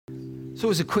It's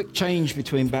always a quick change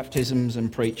between baptisms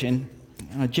and preaching.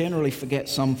 I generally forget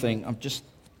something. I just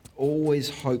always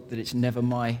hope that it's never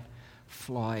my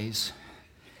flies.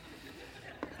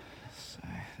 So,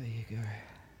 there you go.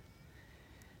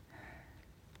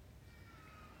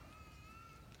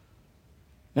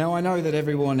 Now, I know that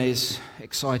everyone is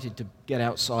excited to get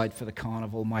outside for the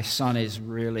carnival. My son is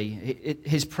really,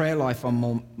 his prayer life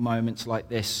on moments like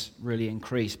this really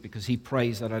increased because he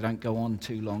prays that I don't go on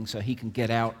too long so he can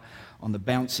get out on the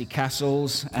bouncy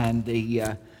castles and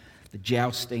the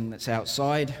jousting that's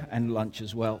outside and lunch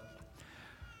as well.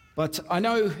 But I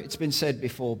know it's been said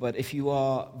before, but if you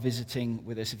are visiting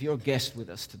with us, if you're a guest with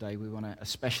us today, we want to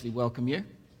especially welcome you.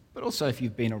 But also if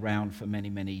you've been around for many,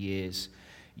 many years,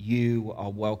 you are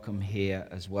welcome here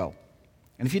as well.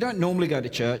 And if you don't normally go to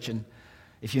church, and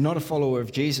if you're not a follower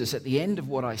of Jesus, at the end of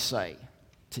what I say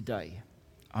today,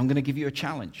 I'm going to give you a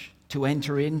challenge to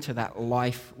enter into that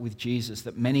life with Jesus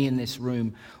that many in this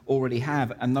room already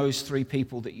have. And those three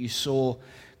people that you saw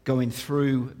going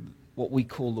through what we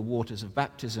call the waters of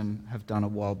baptism have done a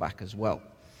while back as well.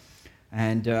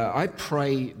 And I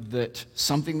pray that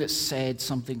something that's said,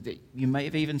 something that you may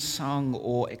have even sung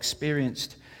or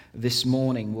experienced this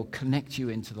morning will connect you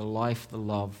into the life, the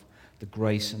love, the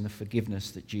grace, and the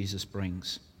forgiveness that Jesus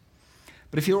brings.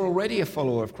 But if you're already a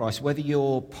follower of Christ, whether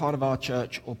you're part of our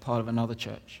church or part of another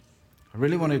church, I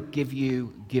really want to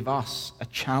give us a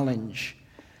challenge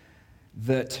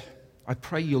that I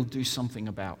pray you'll do something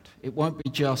about. It won't be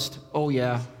just, oh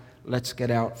yeah, let's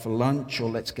get out for lunch or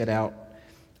let's get out.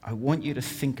 I want you to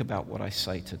think about what I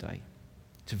say today.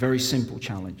 It's a very simple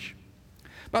challenge.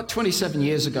 About 27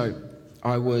 years ago,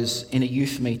 I was in a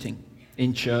youth meeting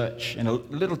in church, in a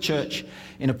little church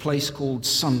in a place called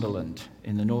Sunderland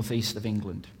in the northeast of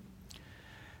England.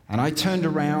 And I turned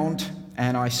around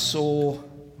and I saw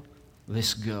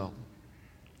this girl.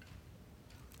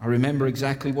 I remember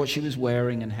exactly what she was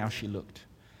wearing and how she looked.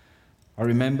 I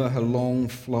remember her long,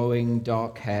 flowing,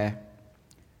 dark hair.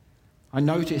 I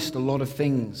noticed a lot of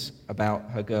things about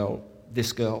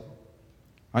this girl.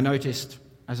 I noticed,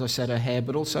 as I said, her hair,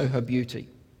 but also her beauty.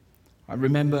 I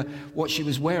remember what she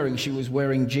was wearing. She was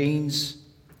wearing jeans,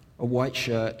 a white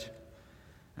shirt,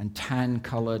 and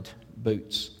tan-colored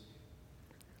boots.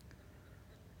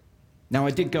 Now,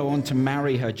 I did go on to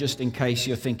marry her, just in case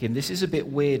you're thinking, this is a bit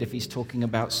weird if he's talking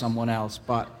about someone else,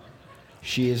 but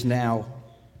she is now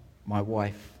my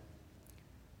wife.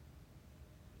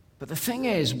 But the thing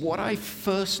is, what I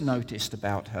first noticed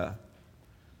about her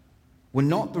were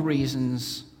not the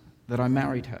reasons that I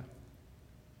married her.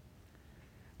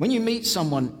 When you meet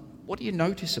someone, what do you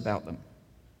notice about them?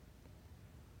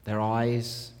 Their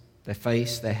eyes, their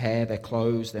face, their hair, their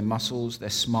clothes, their muscles, their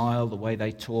smile, the way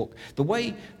they talk, the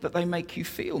way that they make you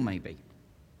feel, maybe.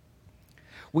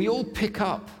 We all pick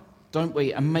up, don't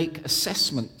we, and make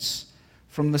assessments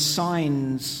from the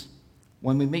signs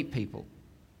when we meet people.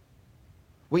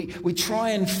 We try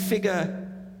and figure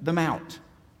them out.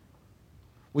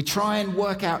 We try and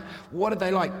work out, what are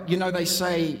they like? You know, they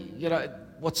say,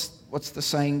 what's the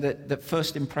saying that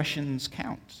first impressions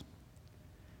count?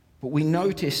 But we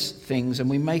notice things and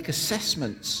we make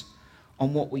assessments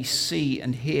on what we see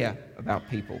and hear about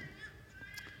people.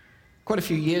 Quite a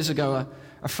few years ago,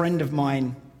 a friend of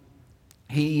mine,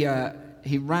 he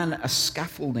ran a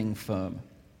scaffolding firm.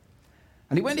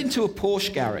 And he went into a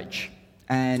Porsche garage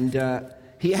and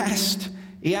he asked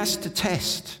to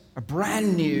test a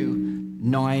brand new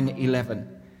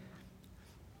 911.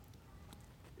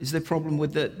 Is there a problem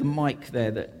with the mic there?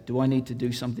 Do I need to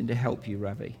do something to help you,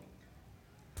 Ravi?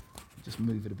 Just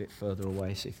move it a bit further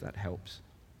away, see if that helps.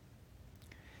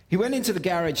 He went into the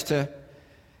garage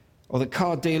or the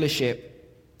car dealership,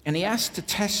 and he asked to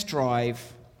test drive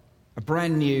a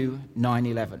brand new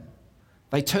 911.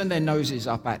 They turned their noses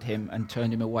up at him and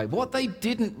turned him away. What they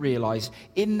didn't realize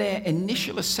in their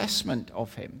initial assessment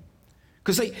of him,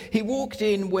 because he walked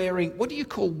in wearing, what do you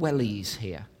call wellies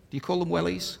here? Do you call them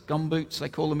wellies? Gumboots, they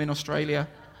call them in Australia?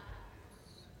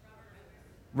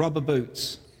 Rubber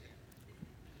boots.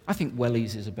 I think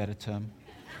wellies is a better term.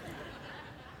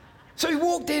 So he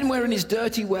walked in wearing his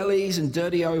dirty wellies and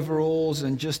dirty overalls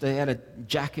and just had a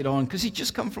jacket on because he'd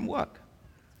just come from work.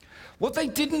 What they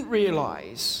didn't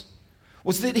realize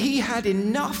was that he had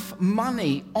enough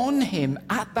money on him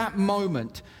at that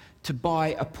moment to buy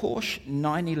a Porsche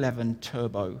 911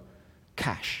 Turbo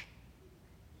cash.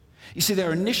 You see,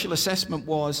 their initial assessment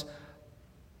was,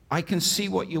 I can see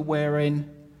what you're wearing.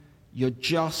 You're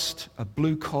just a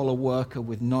blue-collar worker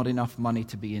with not enough money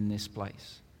to be in this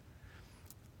place.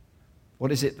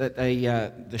 What is it that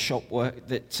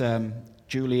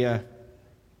Julia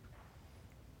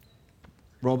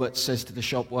Roberts says to the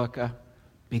shop worker?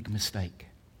 Big mistake.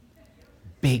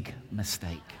 Big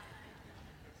mistake.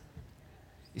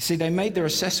 You see, they made their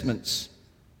assessments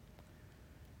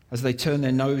as they turned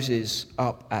their noses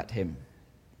up at him.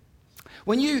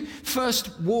 When you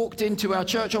first walked into our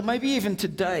church, or maybe even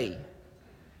today,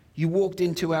 you walked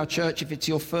into our church, if it's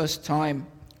your first time,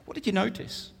 what did you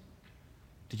notice?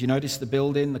 Did you notice the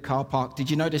building, the car park? Did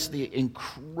you notice the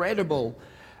incredible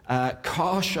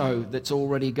car show that's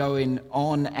already going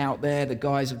on out there? The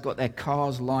guys have got their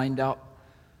cars lined up.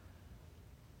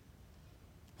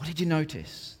 What did you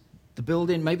notice? The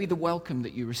building, maybe the welcome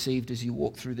that you received as you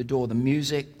walked through the door, the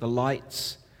music, the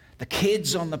lights, the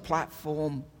kids on the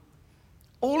platform.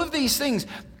 All of these things,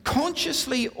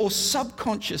 consciously or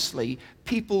subconsciously,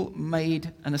 people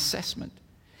made an assessment.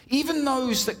 Even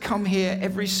those that come here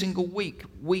every single week,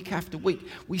 week after week,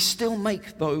 we still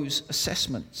make those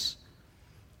assessments.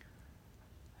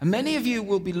 And many of you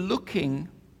will be looking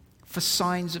for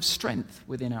signs of strength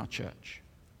within our church.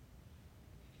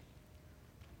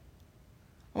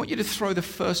 I want you to throw the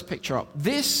first picture up.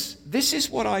 This is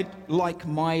what I'd like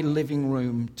my living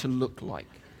room to look like.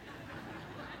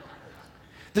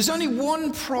 There's only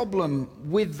one problem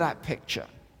with that picture.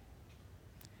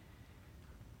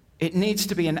 It needs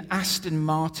to be an Aston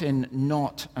Martin,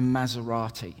 not a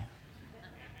Maserati.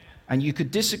 And you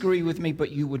could disagree with me,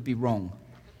 but you would be wrong.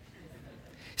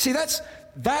 See,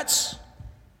 that's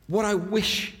what I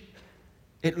wish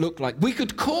it looked like. We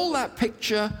could call that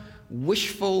picture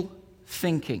wishful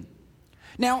thinking.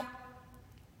 Now,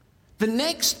 the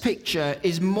next picture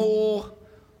is more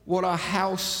what our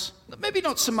house, maybe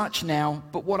not so much now,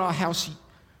 but what our house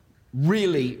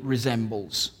really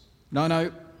resembles.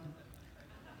 No.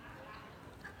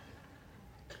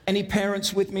 Any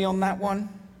parents with me on that one?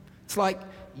 It's like,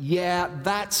 yeah,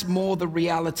 that's more the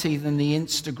reality than the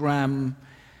Instagram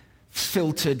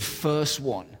filtered first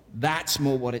one. That's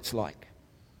more what it's like.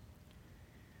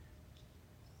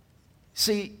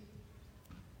 See,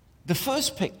 the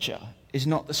first picture is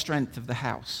not the strength of the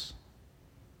house.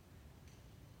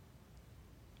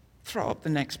 Throw up the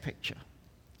next picture.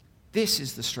 This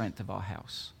is the strength of our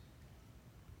house.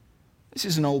 This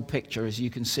is an old picture, as you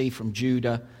can see, from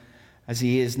Judah as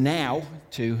he is now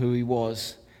to who he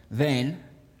was then.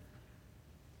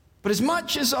 But as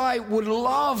much as I would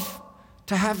love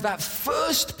to have that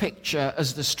first picture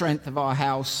as the strength of our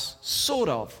house, sort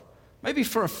of, maybe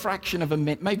for a fraction of a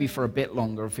minute, maybe for a bit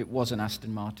longer if it was an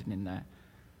Aston Martin in there.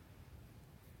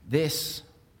 This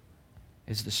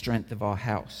is the strength of our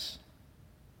house.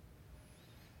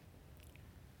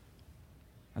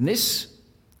 And this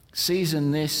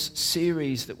season, this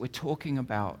series that we're talking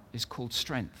about is called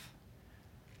Strength.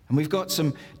 And we've got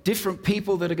some different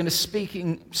people that are going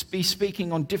to be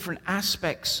speaking on different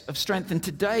aspects of strength. And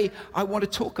today, I want to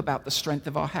talk about the strength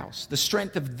of our house, the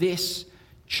strength of this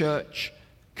church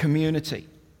community.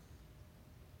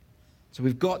 So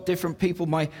we've got different people.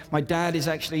 My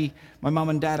mum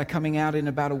and dad are coming out in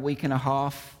about a week and a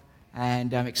half,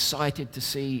 and I'm excited to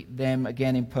see them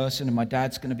again in person. And my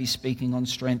dad's going to be speaking on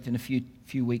strength in a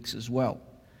few weeks as well.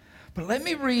 But let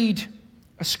me read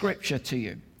a scripture to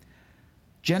you.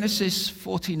 Genesis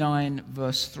 49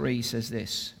 verse 3 says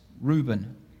this: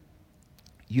 Reuben,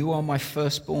 you are my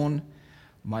firstborn,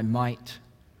 my might,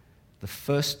 the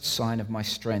first sign of my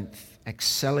strength,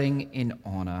 excelling in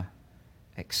honor,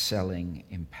 excelling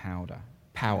in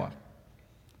power.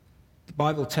 The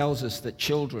Bible tells us that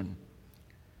children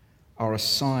are a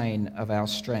sign of our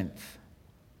strength.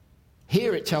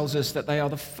 Here it tells us that they are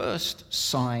the first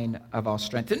sign of our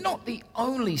strength. They're not the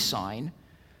only sign,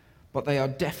 but they are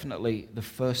definitely the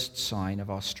first sign of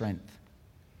our strength.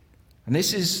 And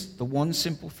this is the one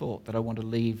simple thought that I want to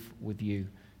leave with you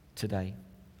today.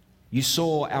 You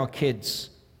saw our kids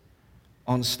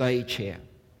on stage here.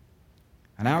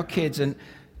 And our kids, and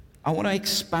I want to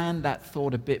expand that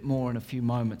thought a bit more in a few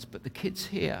moments, but the kids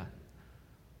here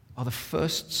are the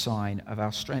first sign of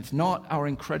our strength, not our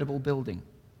incredible building,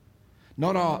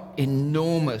 not our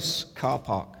enormous car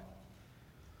park,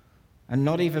 and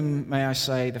not even, may I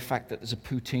say, the fact that there's a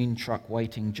poutine truck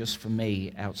waiting just for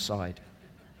me outside.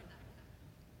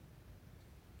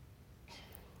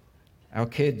 Our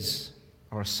kids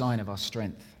are a sign of our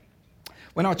strength.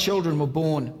 When our children were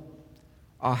born,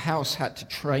 our house had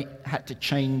to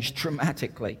change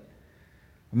dramatically.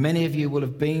 Many of you will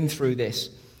have been through this.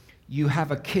 You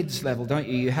have a kids level, don't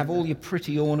you? You have all your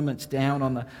pretty ornaments down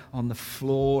on the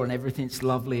floor and everything's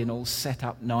lovely and all set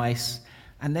up nice.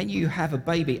 And then you have a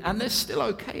baby, and they're still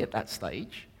okay at that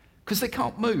stage because they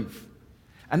can't move.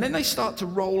 And then they start to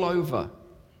roll over.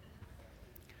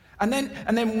 And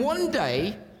then one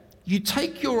day, you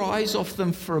take your eyes off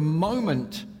them for a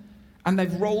moment, and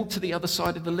they've rolled to the other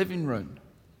side of the living room.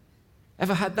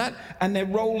 Ever had that? And they're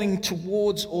rolling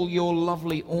towards all your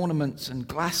lovely ornaments and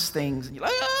glass things, and you're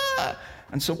like, ah!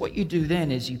 And so what you do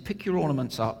then is you pick your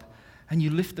ornaments up and you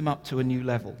lift them up to a new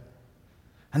level.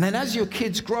 And then as your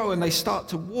kids grow and they start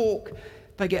to walk,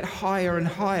 they get higher and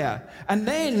higher. And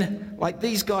then, like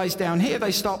these guys down here,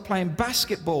 they start playing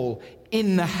basketball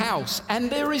in the house. And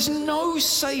there is no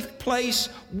safe place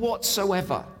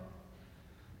whatsoever.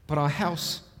 But our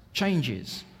house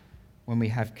changes when we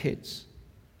have kids.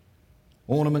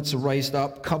 Ornaments are raised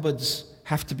up, cupboards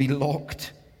have to be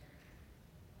locked.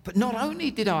 But not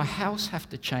only did our house have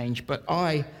to change, but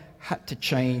I had to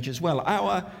change as well.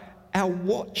 Our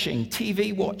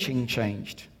TV watching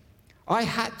changed. I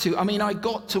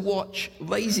got to watch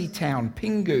Lazy Town,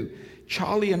 Pingu,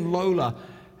 Charlie and Lola,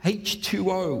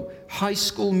 H2O, High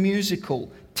School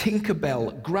Musical,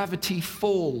 Tinkerbell, Gravity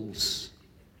Falls.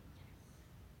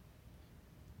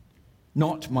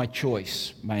 Not my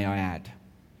choice, may I add.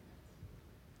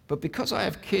 But because I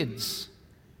have kids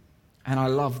and I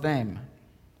love them,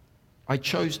 I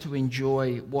chose to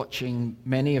enjoy watching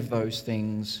many of those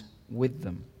things with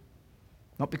them.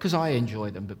 Not because I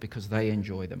enjoy them, but because they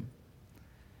enjoy them.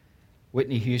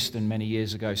 Whitney Houston many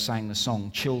years ago sang the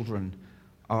song, "Children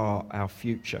Are Our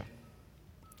Future."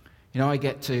 You know,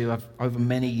 over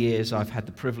many years, I've had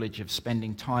the privilege of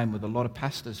spending time with a lot of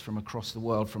pastors from across the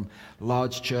world, from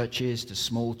large churches to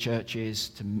small churches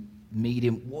to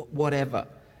medium, whatever.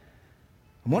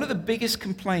 And one of the biggest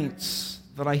complaints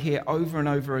that I hear over and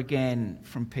over again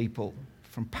from people,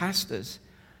 from pastors,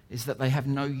 is that they have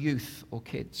no youth or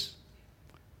kids.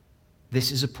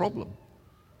 This is a problem.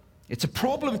 It's a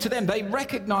problem to them. They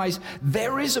recognize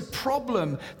there is a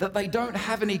problem that they don't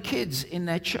have any kids in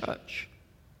their church.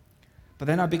 But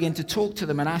then I begin to talk to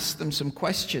them and ask them some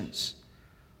questions.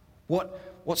 What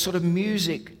sort of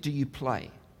music do you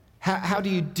play? How do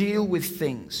you deal with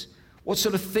things? What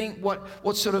sort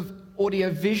of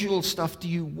audio-visual stuff do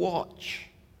you watch?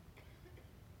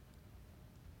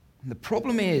 And the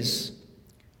problem is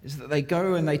that they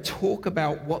go and they talk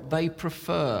about what they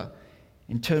prefer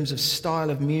in terms of style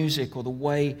of music or the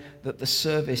way that the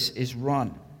service is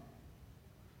run.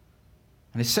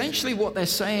 And essentially what they're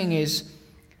saying is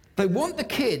they want the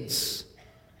kids,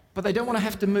 but they don't want to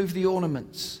have to move the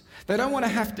ornaments. They don't want to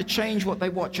have to change what they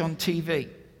watch on TV.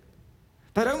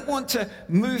 They don't want to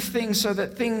move things so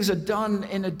that things are done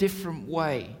in a different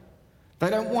way. They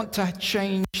don't want to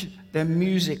change their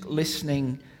music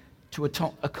listening to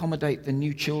accommodate the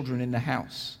new children in the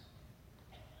house.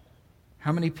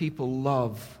 How many people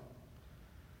love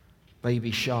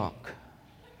Baby Shark?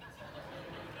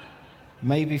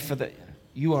 Maybe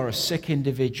you are a sick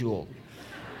individual.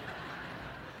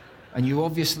 And you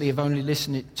obviously have only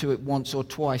listened to it once or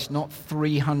twice, not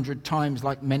 300 times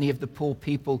like many of the poor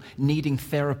people needing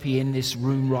therapy in this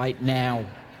room right now.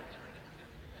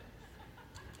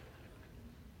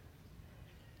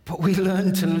 But we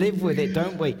learn to live with it,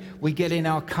 don't we? We get in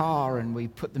our car and we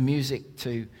put the music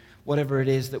to whatever it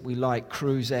is that we like,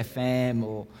 Cruise FM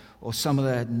or some of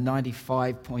the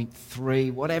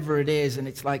 95.3, whatever it is, and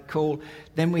it's like cool.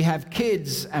 Then we have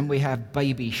kids and we have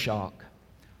Baby Shark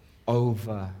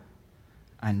over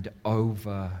and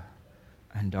over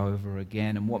and over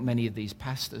again. And what many of these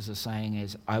pastors are saying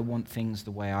is, I want things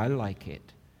the way I like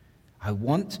it. I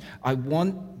want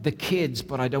the kids,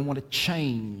 but I don't want to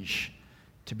change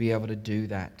to be able to do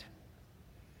that.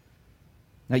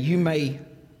 Now you may,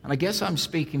 and I guess I'm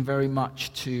speaking very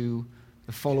much to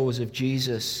the followers of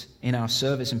Jesus in our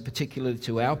service, and particularly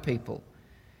to our people.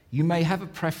 You may have a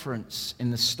preference in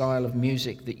the style of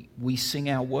music that we sing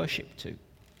our worship to.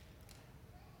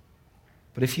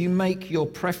 But if you make your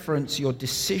preference, your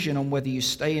decision on whether you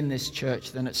stay in this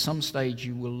church, then at some stage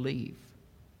you will leave,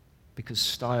 because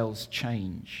styles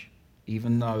change,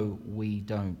 even though we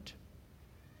don't.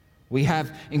 We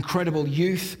have incredible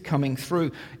youth coming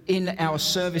through in our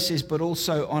services, but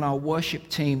also on our worship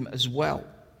team as well,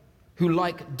 who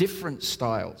like different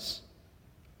styles.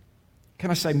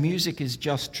 Can I say music is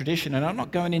just tradition? And I'm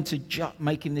not going into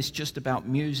making this just about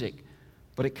music,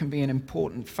 but it can be an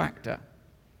important factor.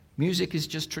 Music is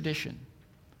just tradition.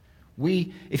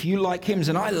 If you like hymns,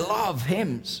 and I love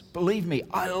hymns, believe me,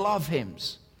 I love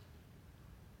hymns.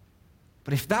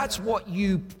 But if that's what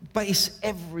you base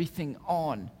everything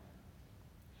on,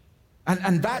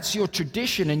 and that's your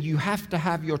tradition, and you have to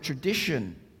have your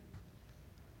tradition.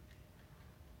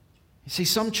 You see,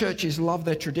 some churches love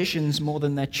their traditions more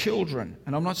than their children,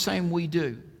 and I'm not saying we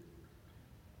do.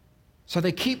 So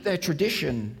they keep their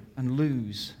tradition and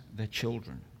lose their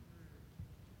children.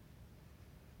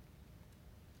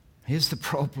 Here's the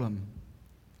problem.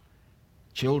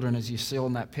 Children, as you see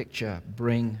on that picture,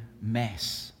 bring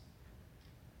mess.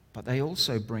 but they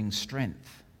also bring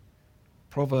strength.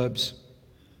 Proverbs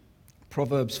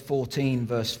 14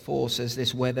 verse 4 says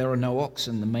this, where there are no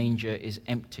oxen, the manger is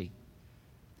empty.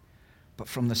 But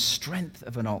from the strength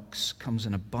of an ox comes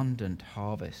an abundant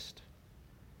harvest.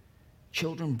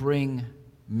 Children bring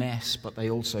mess, but they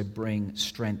also bring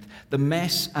strength. The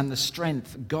mess and the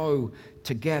strength go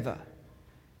together.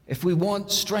 If we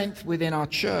want strength within our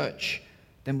church,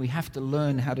 then we have to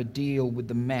learn how to deal with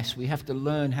the mess. We have to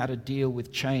learn how to deal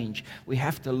with change. We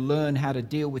have to learn how to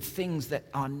deal with things that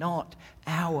are not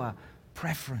our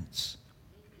preference.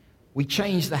 We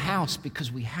change the house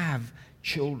because we have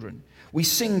children. We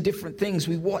sing different things.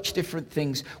 We watch different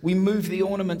things. We move the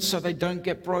ornaments so they don't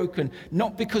get broken,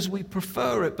 not because we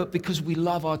prefer it, but because we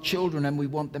love our children and we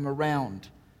want them around.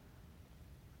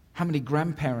 How many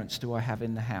grandparents do I have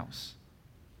in the house?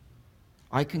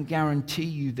 I can guarantee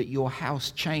you that your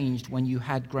house changed when you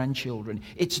had grandchildren.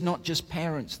 It's not just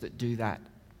parents that do that.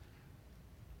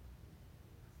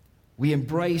 We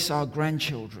embrace our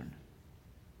grandchildren.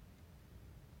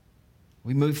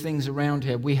 We move things around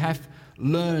here. We have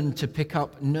learned to pick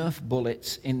up Nerf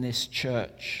bullets in this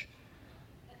church.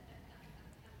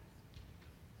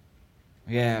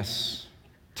 Yes,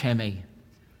 Temi.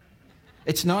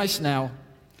 It's nice now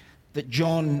that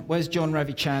where's John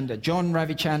Ravichandra? John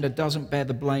Ravichandra doesn't bear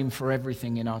the blame for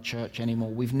everything in our church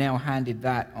anymore. We've now handed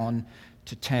that on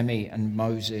to Temi and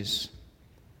Moses.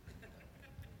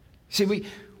 See,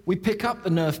 we pick up the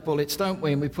Nerf bullets, don't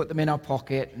we? And we put them in our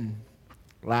pocket and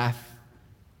laugh.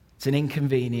 It's an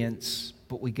inconvenience,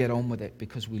 but we get on with it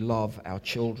because we love our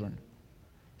children.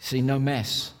 See, no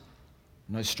mess,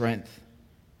 no strength.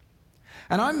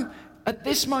 And I'm, at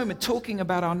this moment, talking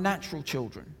about our natural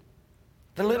children.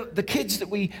 The kids that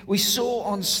we saw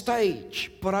on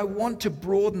stage, but I want to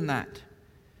broaden that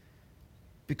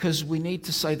because we need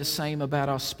to say the same about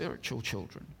our spiritual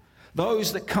children.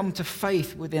 Those that come to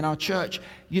faith within our church.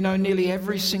 You know, nearly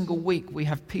every single week we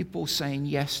have people saying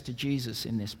yes to Jesus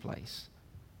in this place.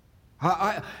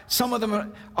 Some of them are,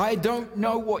 I don't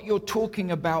know what you're talking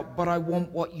about, but I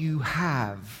want what you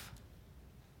have.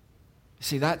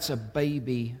 See, that's a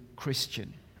baby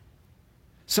Christian.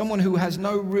 Someone who has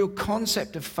no real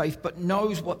concept of faith but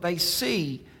knows what they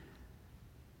see,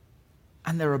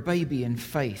 and they're a baby in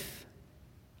faith.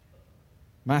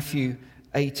 Matthew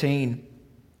 18,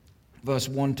 verse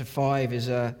 1 to 5 is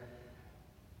an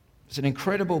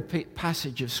incredible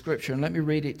passage of Scripture, and let me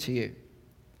read it to you.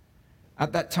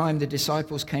 At that time, the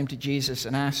disciples came to Jesus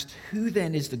and asked, who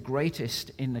then is the greatest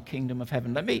in the kingdom of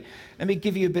heaven? Let me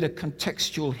give you a bit of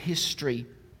contextual history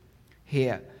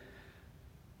here.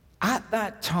 At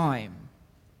that time,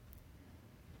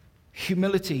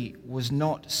 humility was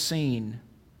not seen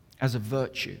as a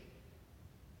virtue.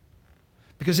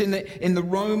 Because in the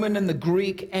Roman and the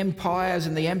Greek empires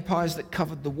and the empires that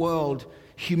covered the world,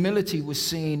 humility was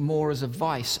seen more as a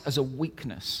vice, as a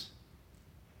weakness.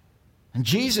 And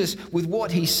Jesus, with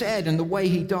what he said and the way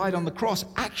he died on the cross,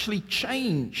 actually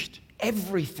changed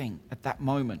everything at that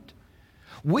moment.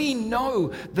 We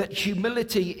know that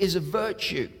humility is a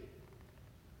virtue.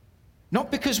 Not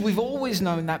because we've always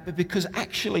known that, but because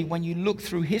actually when you look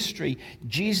through history,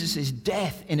 Jesus'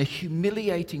 death in a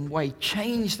humiliating way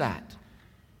changed that.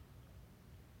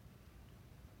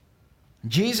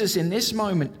 Jesus in this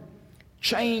moment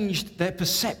changed their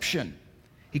perception.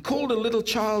 He called a little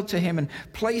child to him and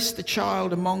placed the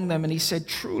child among them, and he said,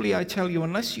 truly I tell you,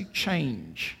 unless you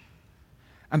change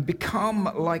and become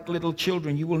like little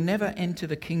children, you will never enter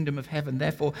the kingdom of heaven.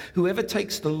 Therefore, whoever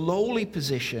takes the lowly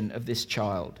position of this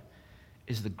child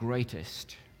is the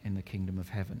greatest in the kingdom of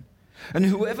heaven. And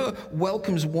whoever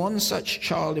welcomes one such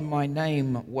child in my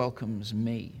name welcomes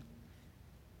me.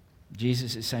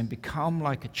 Jesus is saying, become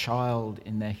like a child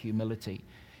in their humility,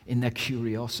 in their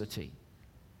curiosity,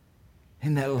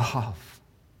 in their love.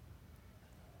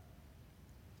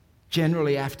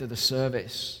 Generally after the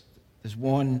service, there's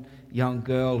one young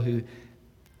girl who,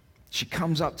 she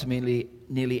comes up to me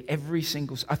nearly every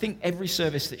single, I think every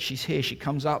service that she's here, she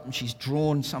comes up and she's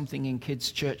drawn something in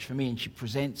kids' church for me and she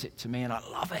presents it to me and I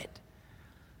love it.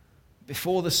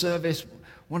 Before the service,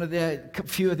 a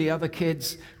few of the other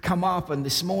kids come up, and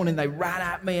this morning they ran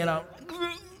at me and I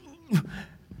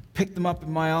picked them up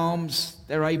in my arms.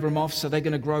 They're Abramoffs, so they're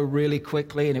going to grow really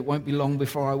quickly, and it won't be long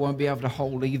before I won't be able to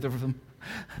hold either of them.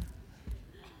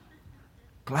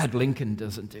 Glad Lincoln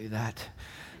doesn't do that.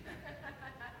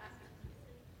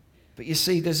 But you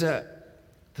see, there's a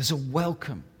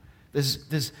welcome.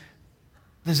 There's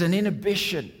an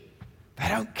inhibition. They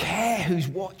don't care who's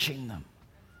watching them.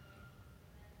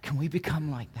 Can we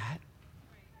become like that?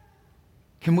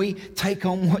 Can we take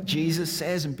on what Jesus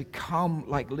says and become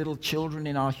like little children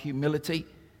in our humility?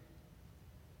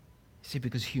 See,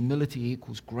 because humility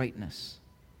equals greatness.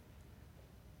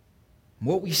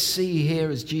 What we see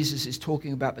here as Jesus is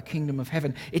talking about the kingdom of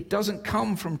heaven, it doesn't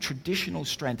come from traditional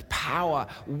strength, power,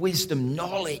 wisdom,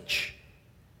 knowledge.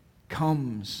 It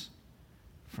comes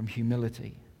from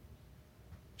humility.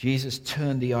 Jesus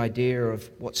turned the idea of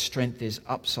what strength is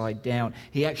upside down.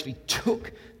 He actually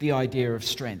took the idea of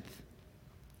strength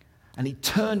and he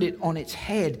turned it on its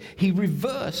head. He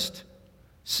reversed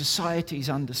society's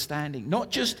understanding,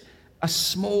 not just a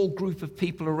small group of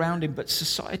people around him, but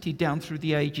society down through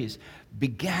the ages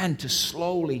began to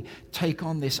slowly take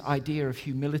on this idea of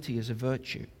humility as a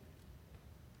virtue.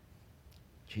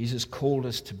 Jesus called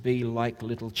us to be like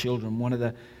little children. One of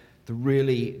the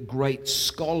really great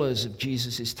scholars of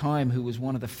Jesus' time, who was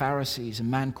one of the Pharisees, a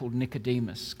man called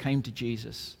Nicodemus, came to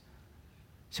Jesus.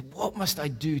 He said, "What must I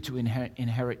do to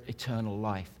inherit eternal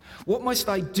life? What must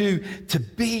I do to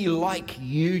be like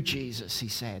you, Jesus?" he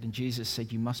said. And Jesus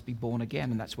said, "You must be born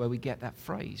again." And that's where we get that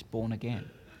phrase, born again.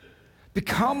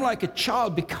 Become like a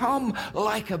child. Become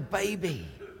like a baby.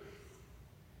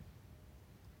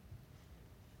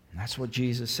 And that's what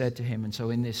Jesus said to him. And so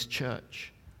in this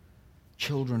church,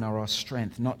 children are our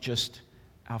strength, not just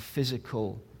our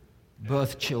physical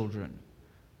birth children,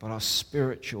 but our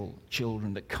spiritual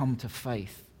children that come to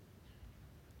faith.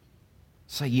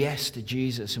 Say yes to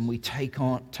Jesus and we take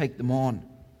them on.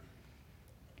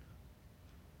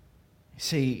 You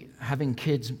see, having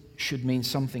kids should mean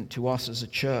something to us as a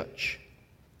church.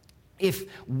 If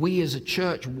we as a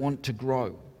church want to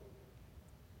grow,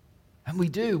 and we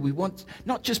do, we want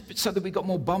not just so that we got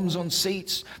more bums on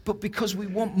seats, but because we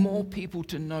want more people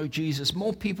to know Jesus,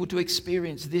 more people to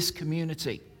experience this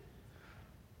community.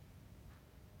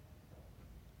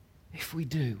 If we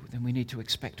do, then we need to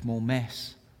expect more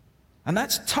mess. And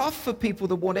that's tough for people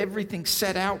that want everything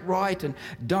set out right and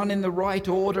done in the right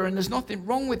order, and there's nothing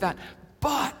wrong with that.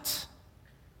 But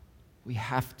we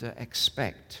have to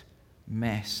expect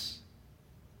mess.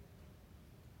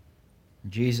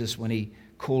 Jesus, when he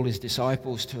called his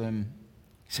disciples to him,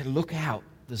 he said, "Look out,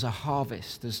 there's a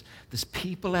harvest. There's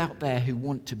people out there who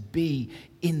want to be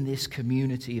in this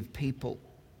community of people."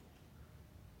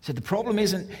 So the problem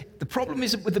isn't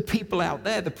with the people out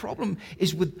there. The problem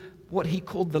is with what he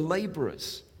called the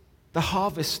laborers, the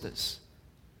harvesters.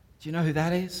 Do you know who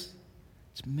that is?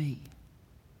 It's me.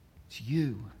 It's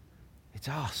you. It's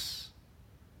us.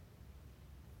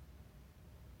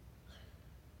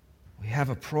 We have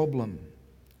a problem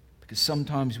because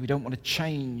sometimes we don't want to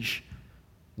change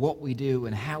what we do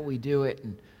and how we do it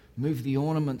and move the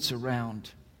ornaments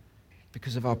around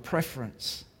because of our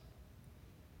preference.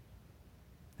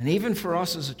 And even for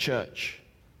us as a church,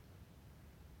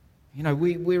 you know,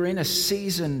 we're in a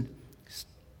season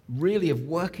really of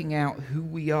working out who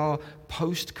we are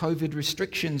post-COVID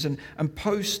restrictions and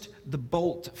post the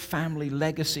Bolt family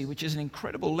legacy, which is an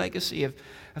incredible legacy of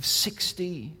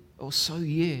 60 or so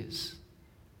years.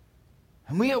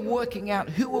 And we are working out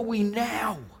who are we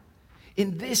now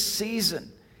in this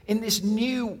season, in this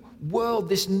new world,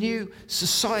 this new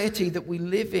society that we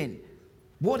live in.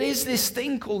 What is this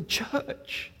thing called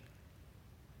church?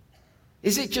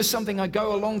 Is it just something I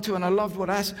go along to? And I loved what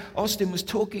Austin was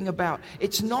talking about.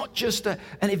 It's not just an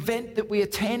event that we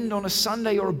attend on a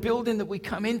Sunday or a building that we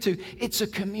come into. It's a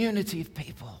community of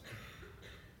people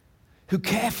who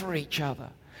care for each other,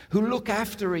 who look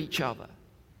after each other,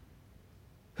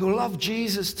 who love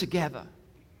Jesus together.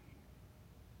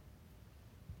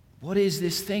 What is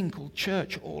this thing called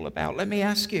church all about? Let me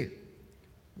ask you,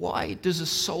 why does a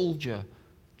soldier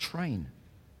train?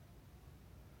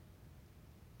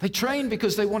 They train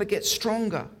because they want to get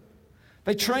stronger.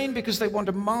 They train because they want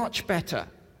to march better.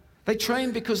 They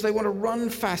train because they want to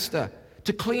run faster,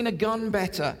 to clean a gun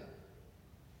better.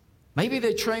 Maybe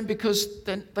they train because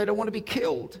they don't want to be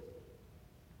killed.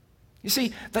 You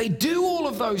see, they do all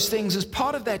of those things as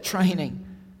part of their training.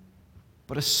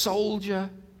 But a soldier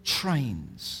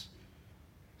trains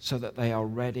so that they are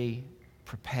ready,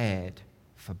 prepared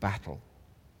for battle.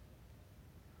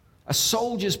 A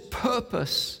soldier's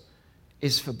purpose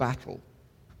is for battle.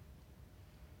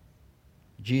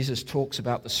 Jesus talks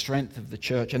about the strength of the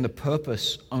church and the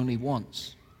purpose only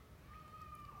once.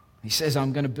 He says,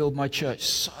 "I'm going to build my church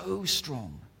so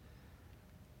strong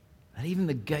that even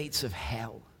the gates of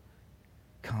hell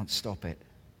can't stop it."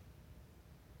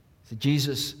 So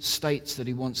Jesus states that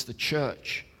he wants the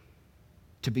church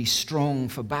to be strong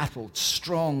for battle,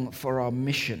 strong for our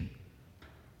mission.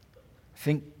 I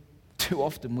think too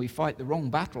often we fight the wrong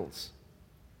battles.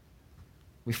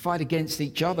 We fight against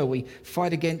each other. We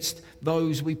fight against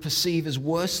those we perceive as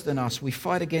worse than us. We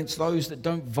fight against those that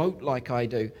don't vote like I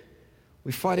do.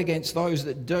 We fight against those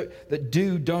that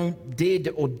did,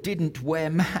 or didn't wear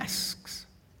masks.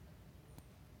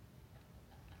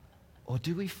 Or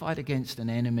do we fight against an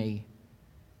enemy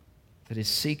that is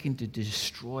seeking to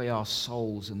destroy our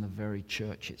souls in the very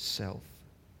church itself?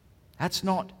 That's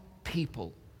not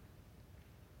people.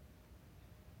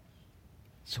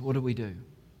 So what do we do?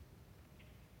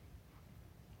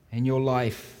 In your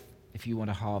life, if you want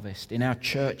to harvest, in our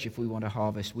church, if we want to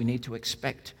harvest, we need to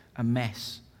expect a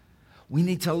mess. We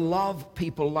need to love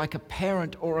people like a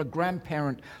parent or a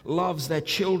grandparent loves their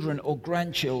children or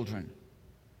grandchildren.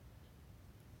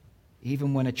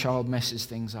 Even when a child messes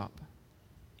things up,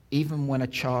 even when a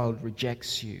child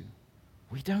rejects you,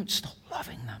 we don't stop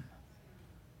loving them.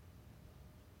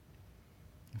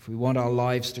 If we want our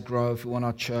lives to grow, if we want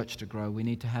our church to grow, we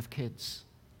need to have kids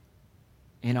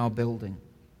in our building,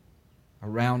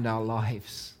 around our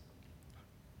lives.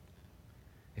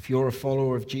 If you're a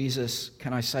follower of Jesus,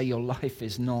 can I say your life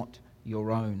is not your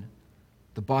own?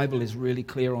 The Bible is really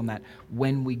clear on that.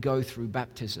 When we go through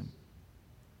baptism,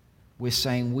 we're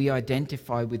saying we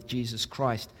identify with Jesus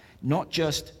Christ, not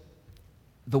just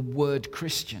the word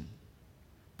Christian,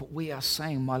 but we are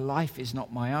saying my life is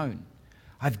not my own.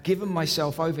 I've given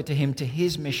myself over to him, to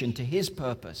his mission, to his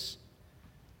purpose,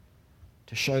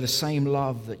 to show the same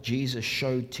love that Jesus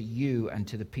showed to you and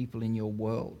to the people in your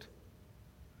world.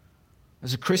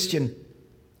 As a Christian,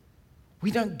 we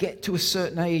don't get to a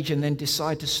certain age and then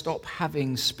decide to stop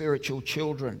having spiritual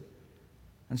children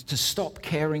and to stop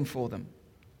caring for them.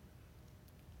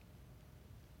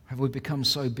 Have we become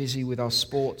so busy with our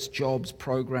sports, jobs,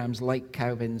 programs, lake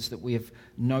cabins that we have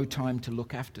no time to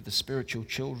look after the spiritual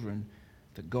children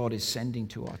that God is sending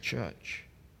to our church?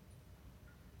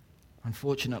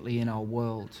 Unfortunately, in our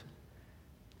world,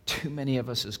 too many of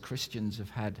us as Christians have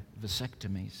had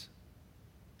vasectomies.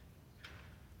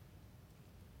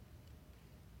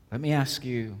 Let me ask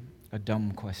you a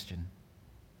dumb question.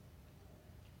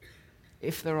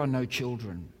 If there are no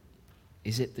children,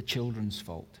 is it the children's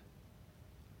fault?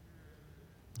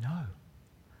 No.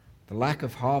 The lack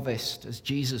of harvest, as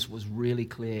Jesus was really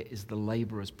clear, is the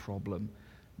laborer's problem,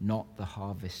 not the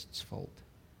harvest's fault.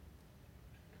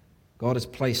 God has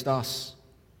placed us,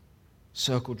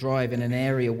 Circle Drive, in an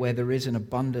area where there is an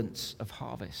abundance of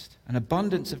harvest, an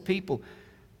abundance of people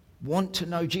want to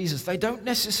know Jesus. They don't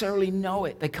necessarily know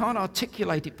it. They can't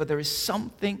articulate it, but there is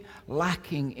something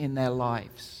lacking in their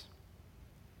lives.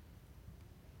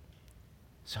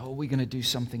 So are we going to do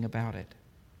something about it?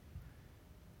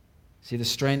 See, the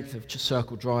strength of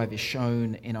Circle Drive is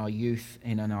shown in our youth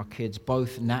and in our kids,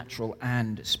 both natural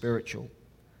and spiritual.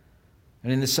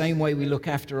 And in the same way we look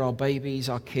after our babies,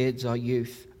 our kids, our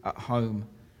youth at home,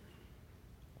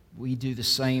 we do the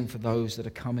same for those that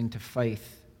are coming to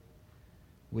faith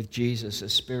with Jesus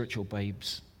as spiritual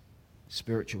babes,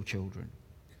 spiritual children.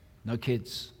 No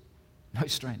kids, no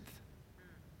strength.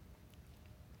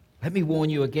 Let me warn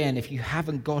you again, if you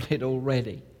haven't got it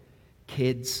already,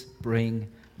 kids bring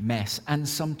mess and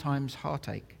sometimes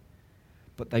heartache,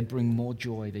 but they bring more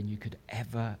joy than you could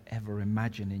ever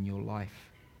imagine in your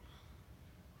life.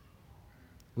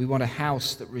 We want a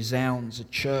house that resounds, a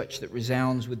church that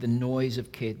resounds with the noise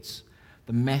of kids,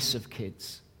 the mess of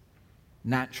kids,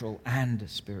 natural and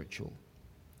spiritual.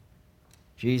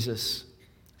 Jesus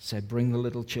said, "Bring the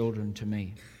little children to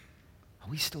me." Are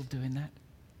we still doing that?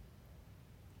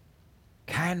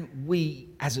 Can we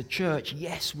as a church?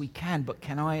 Yes, we can, but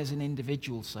can I as an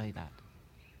individual say that?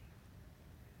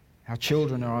 Our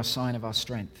children are our sign of our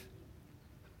strength.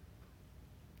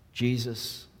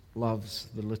 Jesus loves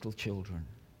the little children,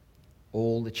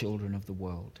 all the children of the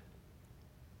world.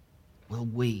 Will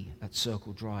we at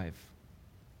Circle Drive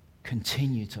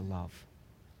continue to love,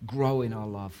 grow in our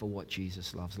love for what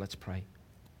Jesus loves? Let's pray.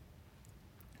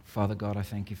 Father God, I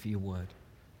thank you for your word.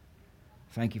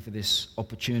 Thank you for this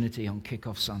opportunity on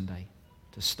Kickoff Sunday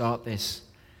to start this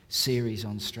series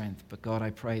on strength. But God, I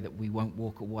pray that we won't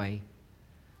walk away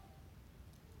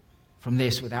from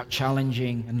this without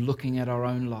challenging and looking at our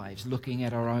own lives, looking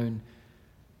at our own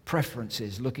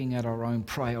preferences, looking at our own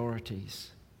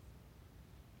priorities.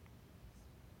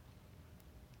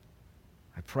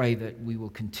 I pray that we will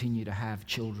continue to have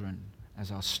children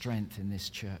as our strength in this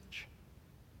church.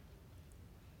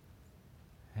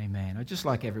 Amen. I'd just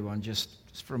like everyone just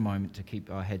for a moment to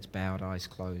keep our heads bowed, eyes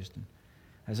closed. And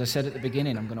as I said at the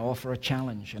beginning, I'm going to offer a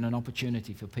challenge and an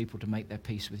opportunity for people to make their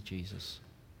peace with Jesus.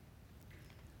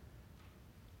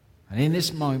 And in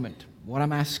this moment, what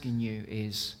I'm asking you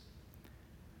is,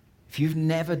 if you've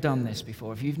never done this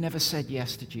before, if you've never said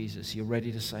yes to Jesus, you're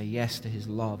ready to say yes to his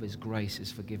love, his grace,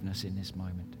 his forgiveness in this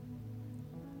moment.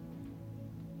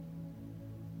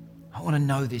 I I want to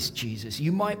know this Jesus.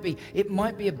 It might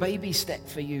be a baby step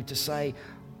for you to say,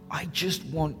 I just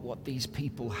want what these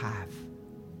people have.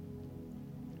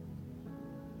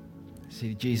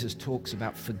 See, Jesus talks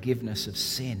about forgiveness of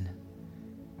sin,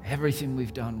 everything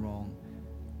we've done wrong.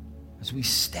 As we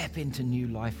step into new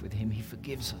life with him, he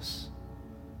forgives us.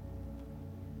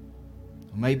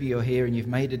 Or maybe you're here and you've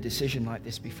made a decision like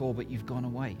this before, but you've gone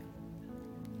away.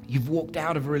 You've walked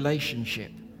out of a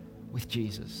relationship with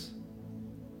Jesus.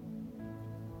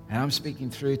 And I'm speaking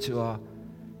through to our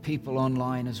people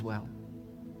online as well.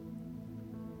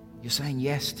 You're saying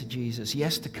yes to Jesus,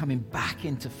 yes to coming back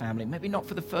into family. Maybe not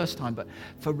for the first time, but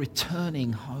for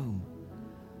returning home.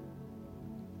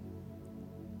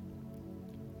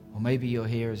 Or maybe you're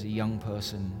here as a young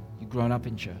person, you've grown up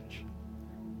in church.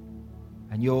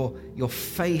 And your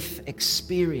faith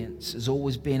experience has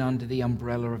always been under the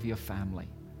umbrella of your family.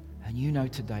 And you know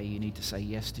today you need to say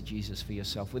yes to Jesus for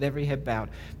yourself with every head bowed,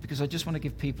 because I just want to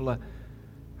give people a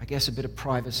bit of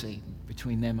privacy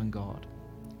between them and God.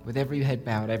 With every head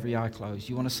bowed, every eye closed,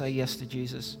 you want to say yes to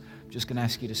Jesus? I'm just going to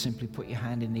ask you to simply put your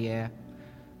hand in the air.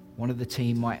 One of the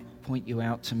team might point you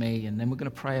out to me, and then we're going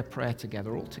to pray a prayer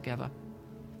together, all together.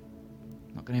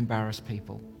 I'm not going to embarrass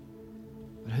people.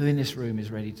 But who in this room is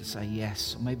ready to say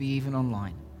yes, or maybe even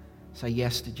online, say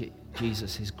yes to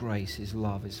Jesus, his grace, his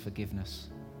love, his forgiveness?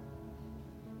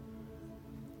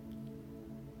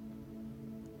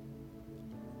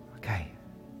 Okay.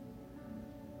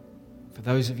 For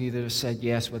those of you that have said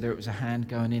yes, whether it was a hand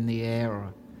going in the air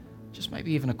or just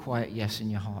maybe even a quiet yes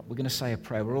in your heart, we're going to say a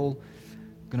prayer. We're all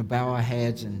going to bow our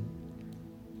heads and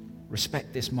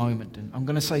respect this moment. And I'm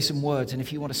going to say some words, and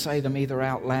if you want to say them either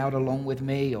out loud along with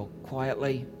me or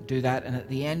quietly, do that. And at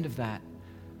the end of that,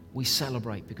 we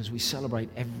celebrate, because we celebrate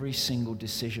every single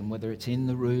decision, whether it's in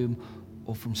the room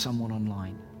or from someone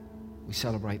online. We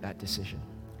celebrate that decision.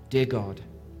 Dear God,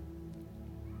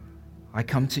 I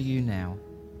come to you now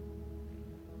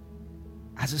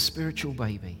as a spiritual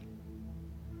baby,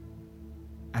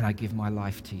 and I give my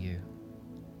life to you.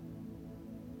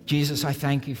 Jesus, I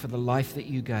thank you for the life that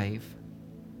you gave,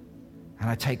 and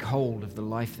I take hold of the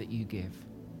life that you give.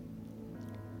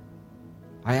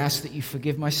 I ask that you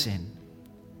forgive my sin,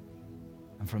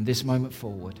 and from this moment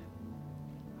forward,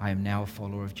 I am now a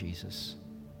follower of Jesus.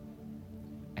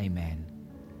 Amen.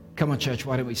 Come on, church,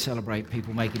 why don't we celebrate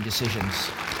people making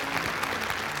decisions?